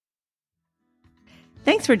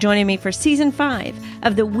Thanks for joining me for Season 5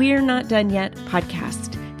 of the We're Not Done Yet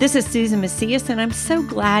podcast. This is Susan Macias, and I'm so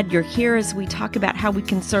glad you're here as we talk about how we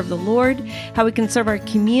can serve the Lord, how we can serve our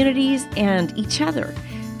communities and each other.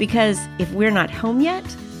 Because if we're not home yet,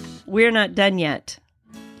 we're not done yet.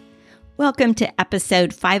 Welcome to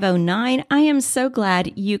episode 509. I am so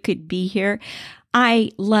glad you could be here.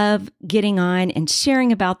 I love getting on and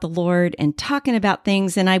sharing about the Lord and talking about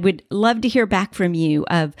things, and I would love to hear back from you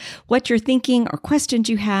of what you're thinking or questions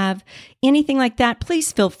you have, anything like that.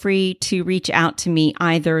 Please feel free to reach out to me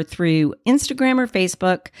either through Instagram or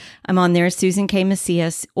Facebook. I'm on there, Susan K.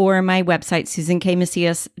 Macias, or my website,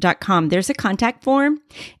 susankmacias.com. There's a contact form,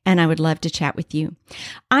 and I would love to chat with you.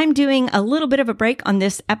 I'm doing a little bit of a break on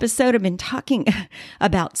this episode. I've been talking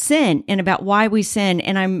about sin and about why we sin,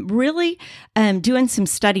 and I'm really doing some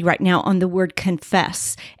study right now on the word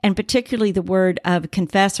confess, and particularly the word of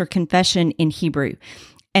confess or confession in Hebrew.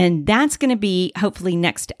 And that's going to be hopefully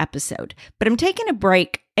next episode. But I'm taking a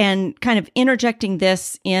break and kind of interjecting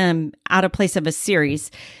this in out of place of a series.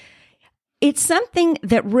 It's something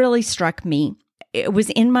that really struck me. It was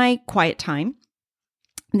in my quiet time.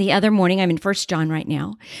 The other morning, I'm in 1 John right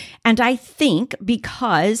now, and I think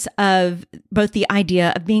because of both the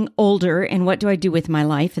idea of being older and what do I do with my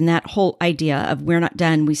life, and that whole idea of we're not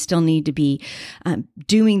done, we still need to be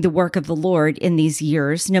doing the work of the Lord in these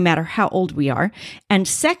years, no matter how old we are. And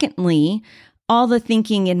secondly, all the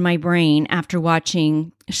thinking in my brain after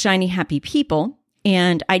watching Shiny Happy People.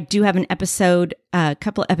 And I do have an episode, a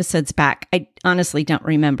couple of episodes back. I honestly don't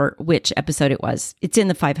remember which episode it was. It's in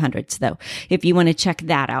the 500s, though, if you want to check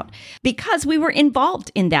that out. Because we were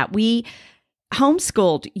involved in that. We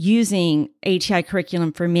homeschooled using ATI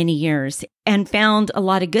curriculum for many years and found a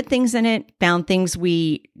lot of good things in it, found things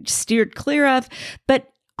we steered clear of.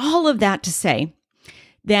 But all of that to say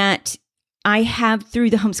that I have, through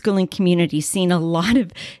the homeschooling community, seen a lot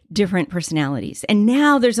of different personalities. And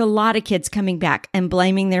now there's a lot of kids coming back and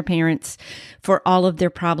blaming their parents for all of their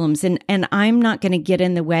problems. And I'm not going to get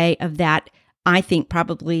in the way of that. I think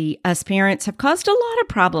probably us parents have caused a lot of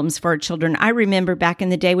problems for our children. I remember back in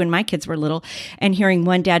the day when my kids were little and hearing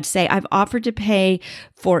one dad say, I've offered to pay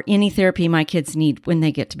for any therapy my kids need when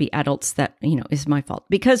they get to be adults. That, is my fault,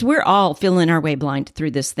 because we're all feeling our way blind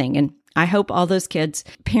through this thing. And I hope all those kids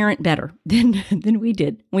parent better than we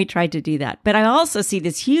did. We tried to do that. But I also see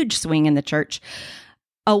this huge swing in the church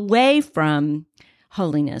away from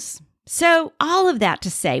holiness. So all of that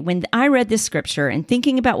to say, when I read this scripture and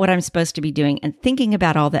thinking about what I'm supposed to be doing and thinking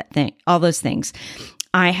about all those things,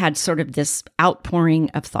 I had sort of this outpouring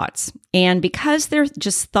of thoughts. And because they're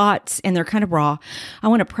just thoughts and they're kind of raw, I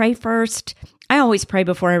want to pray first. I always pray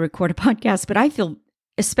before I record a podcast, but I feel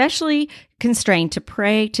especially constrained to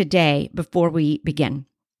pray today before we begin.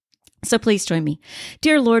 So please join me.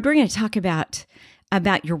 Dear Lord, we're going to talk about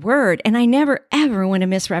your word, and I never, ever want to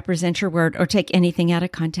misrepresent your word or take anything out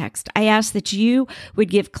of context. I ask that you would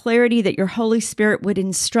give clarity, that your Holy Spirit would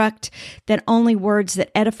instruct, that only words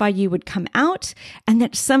that edify you would come out, and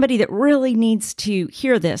that somebody that really needs to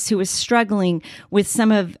hear this, who is struggling with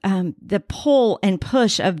some of the pull and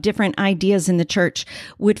push of different ideas in the church,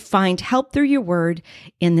 would find help through your word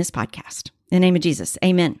in this podcast. In the name of Jesus,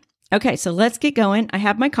 amen. Okay, so let's get going. I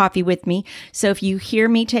have my coffee with me. So if you hear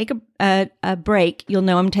me take a break, you'll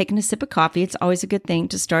know I'm taking a sip of coffee. It's always a good thing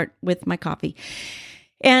to start with my coffee.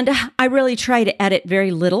 And I really try to edit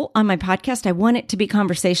very little on my podcast. I want it to be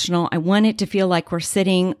conversational. I want it to feel like we're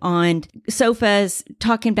sitting on sofas,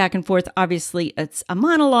 talking back and forth. Obviously, it's a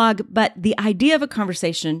monologue, but the idea of a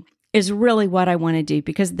conversation is really what I want to do,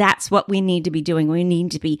 because that's what we need to be doing. We need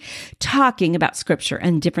to be talking about scripture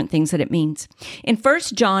and different things that it means. In 1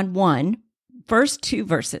 John 1, first 2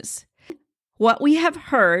 verses, what we have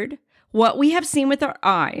heard, what we have seen with our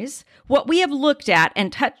eyes, what we have looked at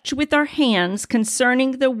and touched with our hands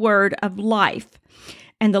concerning the word of life.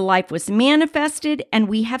 And the life was manifested, and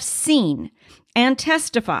we have seen and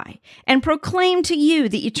testify and proclaim to you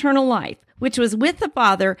the eternal life, which was with the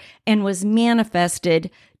Father and was manifested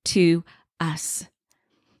to us.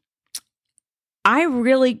 I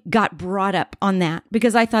really got brought up on that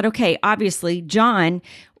because I thought, okay, obviously John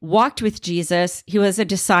walked with Jesus. He was a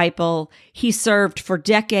disciple. He served for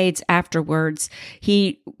decades afterwards.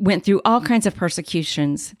 He went through all kinds of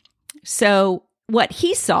persecutions. So what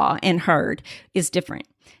he saw and heard is different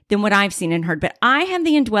than what I've seen and heard. But I have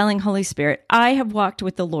the indwelling Holy Spirit. I have walked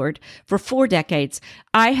with the Lord for 4 decades.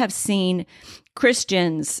 I have seen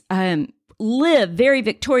Christians live very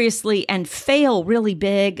victoriously and fail really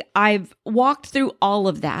big. I've walked through all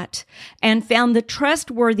of that and found the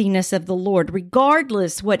trustworthiness of the Lord,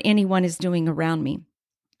 regardless what anyone is doing around me.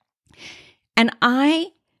 And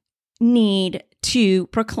I need to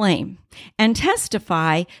proclaim and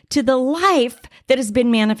testify to the life that has been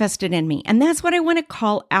manifested in me. And that's what I want to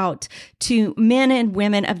call out to men and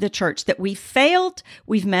women of the church, that we failed,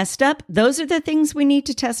 we've messed up. Those are the things we need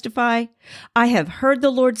to testify. I have heard the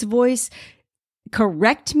Lord's voice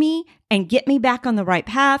correct me and get me back on the right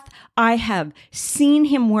path. I have seen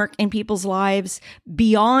him work in people's lives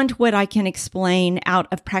beyond what I can explain out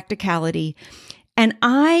of practicality. And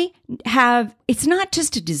it's not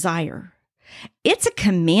just a desire. It's a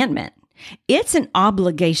commandment. It's an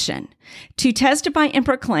obligation to testify and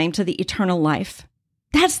proclaim to the eternal life.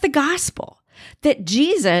 That's the gospel, that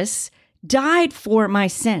Jesus died for my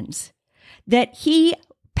sins, that he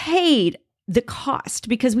paid the cost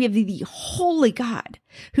because we have the holy God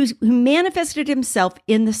who manifested himself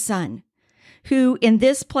in the Son, who in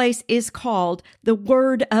this place is called the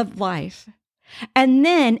Word of Life. And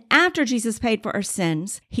then after Jesus paid for our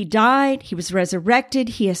sins, he died, he was resurrected,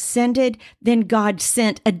 he ascended. Then God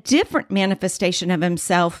sent a different manifestation of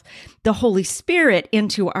himself, the Holy Spirit,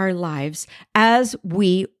 into our lives as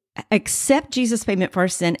we accept Jesus' payment for our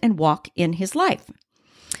sin and walk in his life.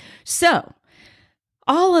 So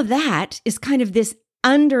all of that is kind of this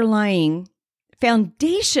underlying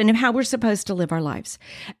foundation of how we're supposed to live our lives.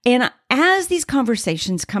 And as these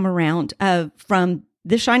conversations come around from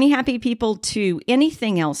the shiny, happy people to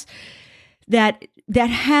anything else that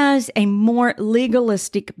has a more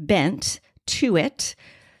legalistic bent to it,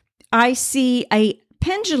 I see a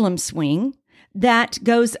pendulum swing that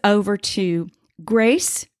goes over to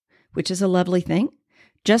grace, which is a lovely thing,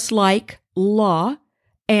 just like law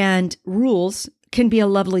and rules can be a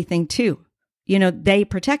lovely thing too. You know, they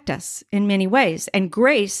protect us in many ways. And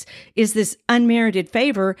grace is this unmerited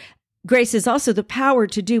favor. Grace is also the power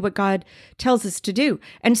to do what God tells us to do.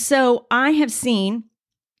 And so I have seen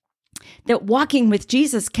that walking with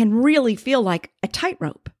Jesus can really feel like a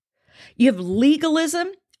tightrope. You have legalism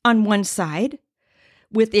on one side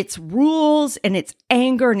with its rules and its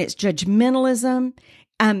anger and its judgmentalism.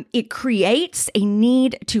 It creates a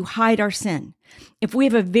need to hide our sin. If we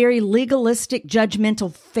have a very legalistic,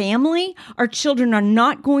 judgmental family, our children are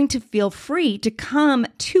not going to feel free to come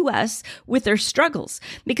to us with their struggles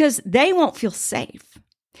because they won't feel safe.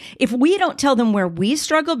 If we don't tell them where we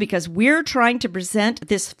struggle because we're trying to present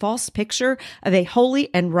this false picture of a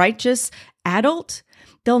holy and righteous adult,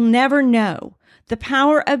 they'll never know the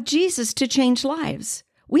power of Jesus to change lives.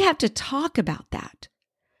 We have to talk about that.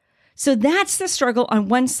 So that's the struggle on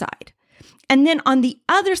one side. And then on the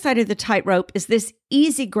other side of the tightrope is this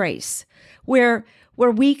easy grace where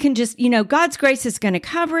we can just, God's grace is going to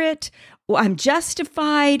cover it. I'm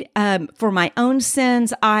justified for my own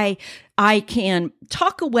sins. I can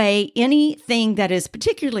talk away anything that is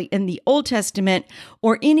particularly in the Old Testament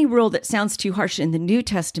or any rule that sounds too harsh in the New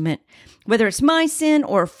Testament, whether it's my sin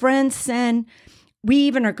or a friend's sin. We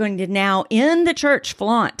even are going to now in the church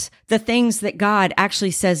flaunt the things that God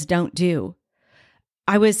actually says don't do.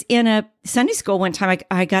 I was in a Sunday school one time.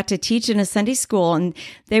 I got to teach in a Sunday school and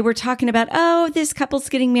they were talking about, this couple's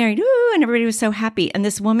getting married. Ooh, and everybody was so happy. And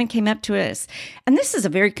this woman came up to us, and this is a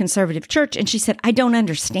very conservative church. And she said, I don't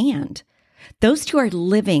understand. Those two are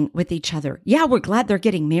living with each other. Yeah, we're glad they're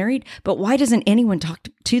getting married, but why doesn't anyone talk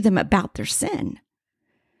to them about their sin?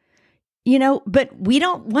 But we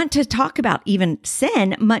don't want to talk about even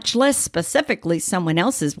sin, much less specifically someone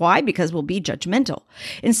else's. Why? Because we'll be judgmental.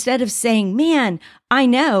 Instead of saying, man, I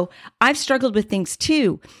know I've struggled with things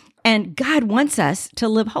too, and God wants us to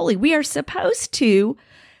live holy. We are supposed to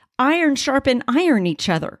iron sharpen iron each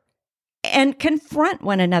other and confront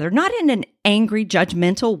one another, not in an angry,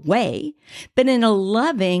 judgmental way, but in a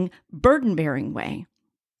loving, burden-bearing way.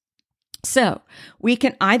 So we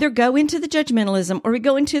can either go into the judgmentalism or we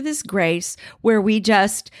go into this grace where we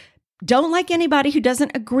just don't like anybody who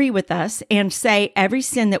doesn't agree with us and say every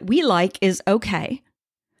sin that we like is okay.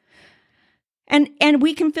 And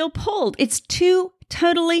we can feel pulled. It's two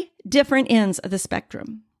totally different ends of the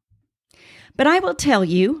spectrum. But I will tell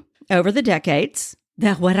you over the decades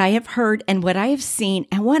that what I have heard and what I have seen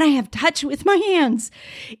and what I have touched with my hands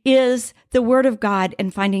is the Word of God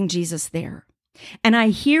and finding Jesus there. And I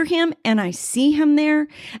hear him and I see him there,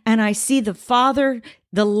 and I see the Father,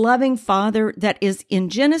 the loving Father that is in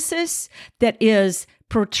Genesis, that is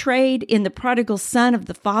portrayed in the prodigal son of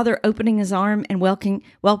the Father opening his arm and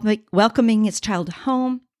welcoming his child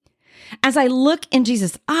home. As I look in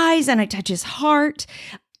Jesus' eyes and I touch his heart,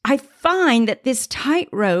 I find that this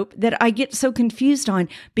tightrope that I get so confused on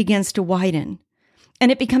begins to widen,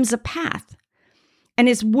 and it becomes a path. And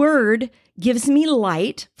his word gives me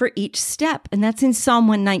light for each step. And that's in Psalm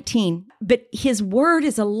 119. but his word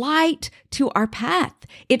is a light to our path.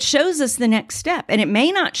 It shows us the next step, and it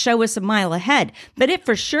may not show us a mile ahead, but it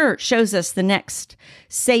for sure shows us the next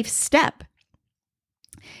safe step.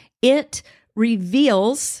 It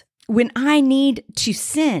reveals when I need to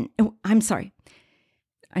sin. Oh, I'm sorry.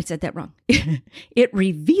 I said that wrong. It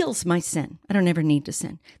reveals my sin. I don't ever need to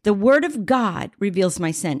sin. The word of God reveals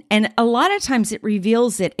my sin. And a lot of times it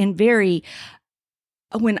reveals it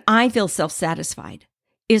when I feel self-satisfied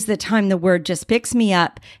is the time the word just picks me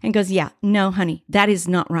up and goes, yeah, no, honey, that is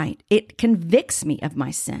not right. It convicts me of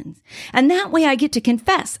my sins. And that way I get to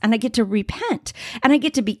confess and I get to repent and I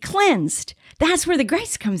get to be cleansed. That's where the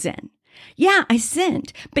grace comes in. Yeah, I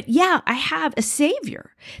sinned, but yeah, I have a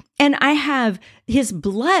Savior and I have his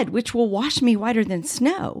blood, which will wash me whiter than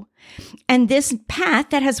snow. And this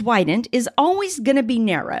path that has widened is always going to be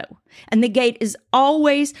narrow, and the gate is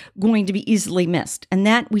always going to be easily missed. And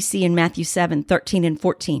that we see in Matthew 7:13 and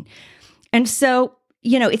 14. And so,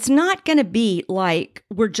 it's not going to be like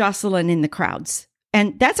we're jostling in the crowds.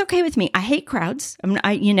 And that's okay with me. I hate crowds.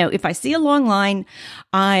 If I see a long line,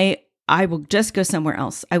 I will just go somewhere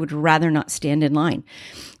else. I would rather not stand in line.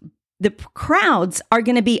 The crowds are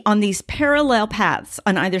going to be on these parallel paths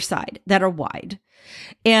on either side that are wide.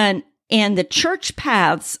 And the church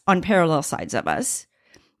paths on parallel sides of us,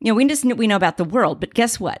 we know about the world, but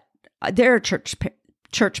guess what? There are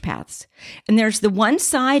church paths. And there's the one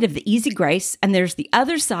side of the easy grace, and there's the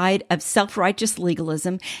other side of self-righteous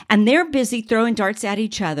legalism, and they're busy throwing darts at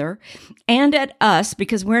each other and at us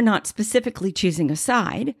because we're not specifically choosing a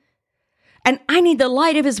side. And I need the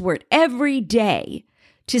light of his word every day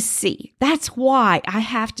to see. That's why I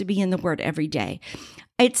have to be in the word every day.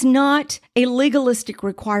 It's not a legalistic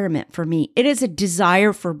requirement for me. It is a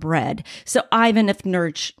desire for bread. So I have enough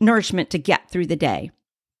nourishment to get through the day.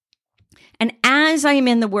 And as I am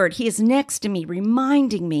in the word, he is next to me,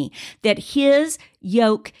 reminding me that his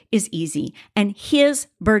yoke is easy and his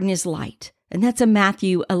burden is light. And that's a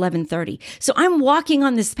Matthew 11:30. So I'm walking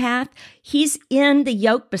on this path. He's in the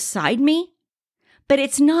yoke beside me, but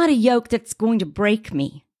it's not a yoke that's going to break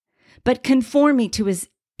me, but conform me to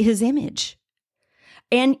his image.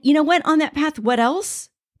 And you know what? On that path, what else?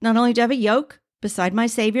 Not only do I have a yoke beside my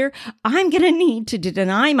Savior, I'm going to need to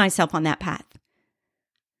deny myself on that path.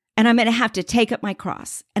 And I'm going to have to take up my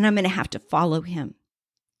cross, and I'm going to have to follow him.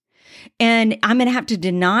 And I'm going to have to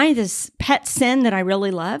deny this pet sin that I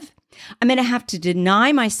really love. I'm going to have to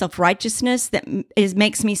deny my self-righteousness that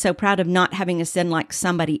makes me so proud of not having a sin like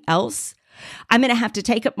somebody else. I'm going to have to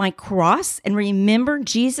take up my cross and remember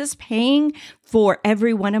Jesus paying for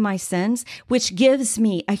every one of my sins, which gives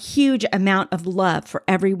me a huge amount of love for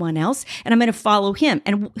everyone else. And I'm going to follow him.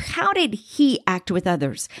 And how did he act with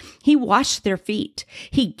others? He washed their feet.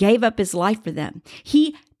 He gave up his life for them.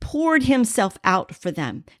 He poured himself out for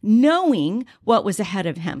them, knowing what was ahead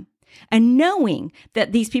of him. And knowing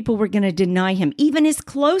that these people were going to deny him, even his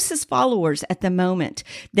closest followers at the moment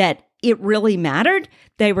that it really mattered,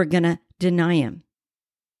 they were going to deny him.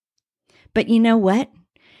 But you know what?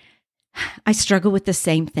 I struggle with the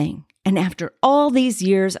same thing. And after all these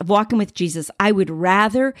years of walking with Jesus, I would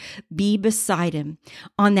rather be beside him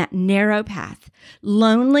on that narrow path,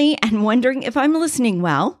 lonely and wondering if I'm listening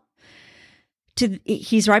well.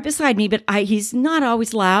 He's right beside me, but he's not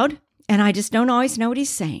always loud, and I just don't always know what he's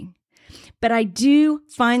saying. But I do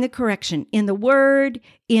find the correction in the word,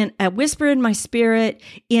 in a whisper in my spirit,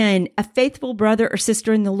 in a faithful brother or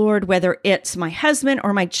sister in the Lord, whether it's my husband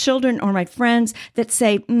or my children or my friends that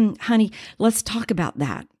say, honey, let's talk about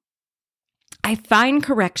that. I find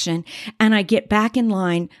correction and I get back in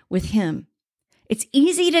line with him. It's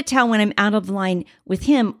easy to tell when I'm out of line with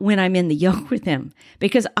him when I'm in the yoke with him,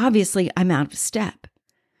 because obviously I'm out of step.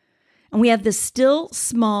 And we have the still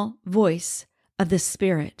small voice of the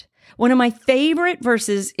Spirit. One of my favorite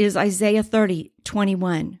verses is Isaiah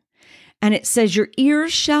 30:21. And it says, your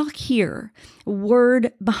ears shall hear a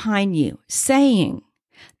word behind you saying,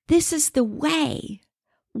 this is the way,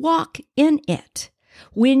 walk in it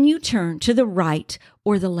when you turn to the right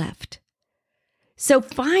or the left. So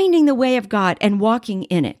finding the way of God and walking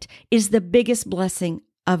in it is the biggest blessing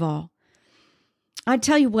of all. I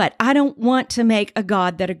tell you what, I don't want to make a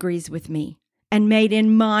God that agrees with me and made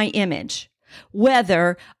in my image.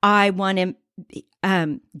 Whether I want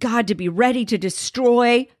God to be ready to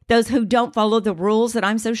destroy those who don't follow the rules that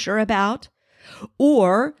I'm so sure about,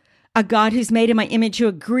 or a God who's made in my image who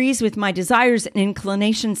agrees with my desires and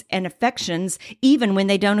inclinations and affections, even when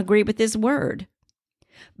they don't agree with his word.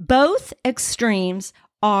 Both extremes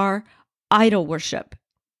are idol worship.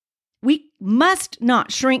 We must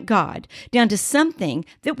not shrink God down to something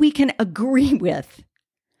that we can agree with.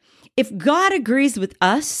 If God agrees with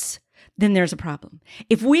us, then there's a problem.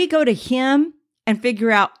 If we go to Him and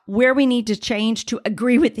figure out where we need to change to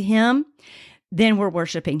agree with Him, then we're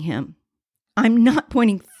worshiping Him. I'm not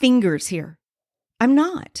pointing fingers here. I'm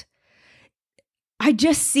not. I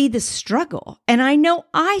just see the struggle, and I know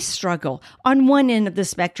I struggle on one end of the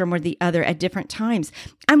spectrum or the other at different times.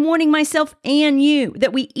 I'm warning myself and you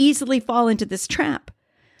that we easily fall into this trap.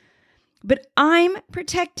 But I'm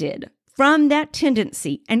protected from that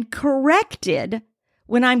tendency and corrected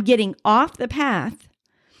when I'm getting off the path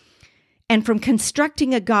and from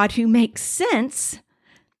constructing a God who makes sense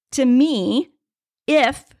to me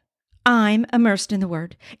if I'm immersed in the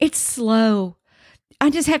Word. It's slow. I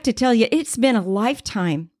just have to tell you, it's been a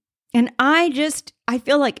lifetime. And I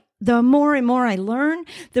feel like the more and more I learn,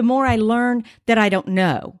 the more I learn that I don't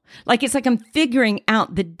know. Like, it's like I'm figuring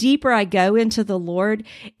out the deeper I go into the Lord,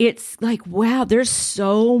 it's like, wow, there's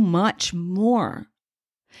so much more.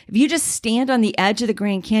 If you just stand on the edge of the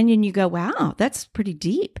Grand Canyon, you go, wow, that's pretty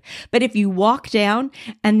deep. But if you walk down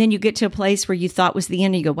and then you get to a place where you thought was the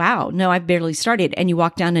end, and you go, wow, no, I've barely started. And you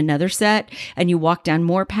walk down another set and you walk down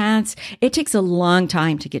more paths. It takes a long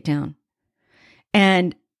time to get down.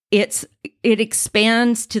 And it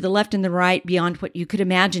expands to the left and the right beyond what you could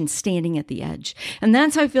imagine standing at the edge. And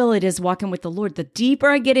that's how I feel it is walking with the Lord. The deeper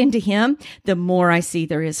I get into Him, the more I see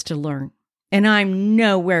there is to learn. And I'm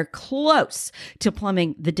nowhere close to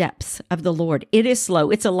plumbing the depths of the Lord. It is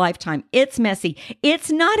slow. It's a lifetime. It's messy.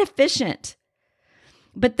 It's not efficient.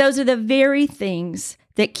 But those are the very things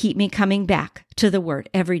that keep me coming back to the Word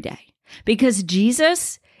every day. Because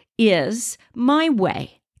Jesus is my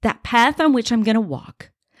way, that path on which I'm going to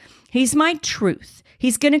walk. He's my truth.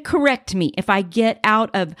 He's going to correct me if I get out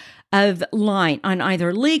of line on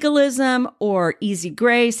either legalism or easy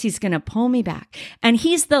grace. He's going to pull me back. And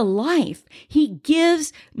He's the life. He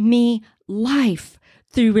gives me life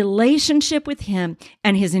through relationship with Him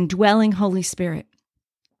and His indwelling Holy Spirit.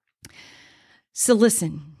 So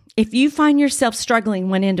listen, if you find yourself struggling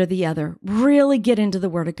one end or the other, really get into the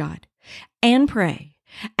Word of God and pray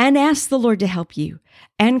and ask the Lord to help you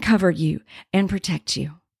and cover you and protect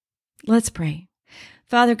you. Let's pray.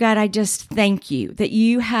 Father God, I just thank you that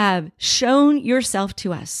you have shown yourself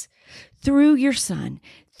to us through your Son,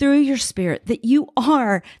 through your Spirit, that you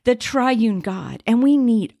are the triune God, and we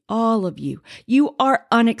need all of you. You are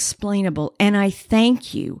unexplainable, and I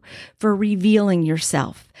thank you for revealing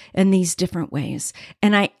yourself in these different ways.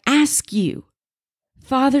 And I ask you,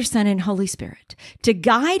 Father, Son, and Holy Spirit, to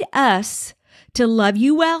guide us to love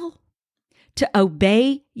you well, to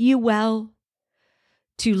obey you well,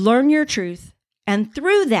 to learn your truth, and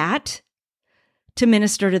through that, to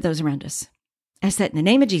minister to those around us. I said in the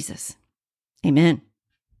name of Jesus, amen.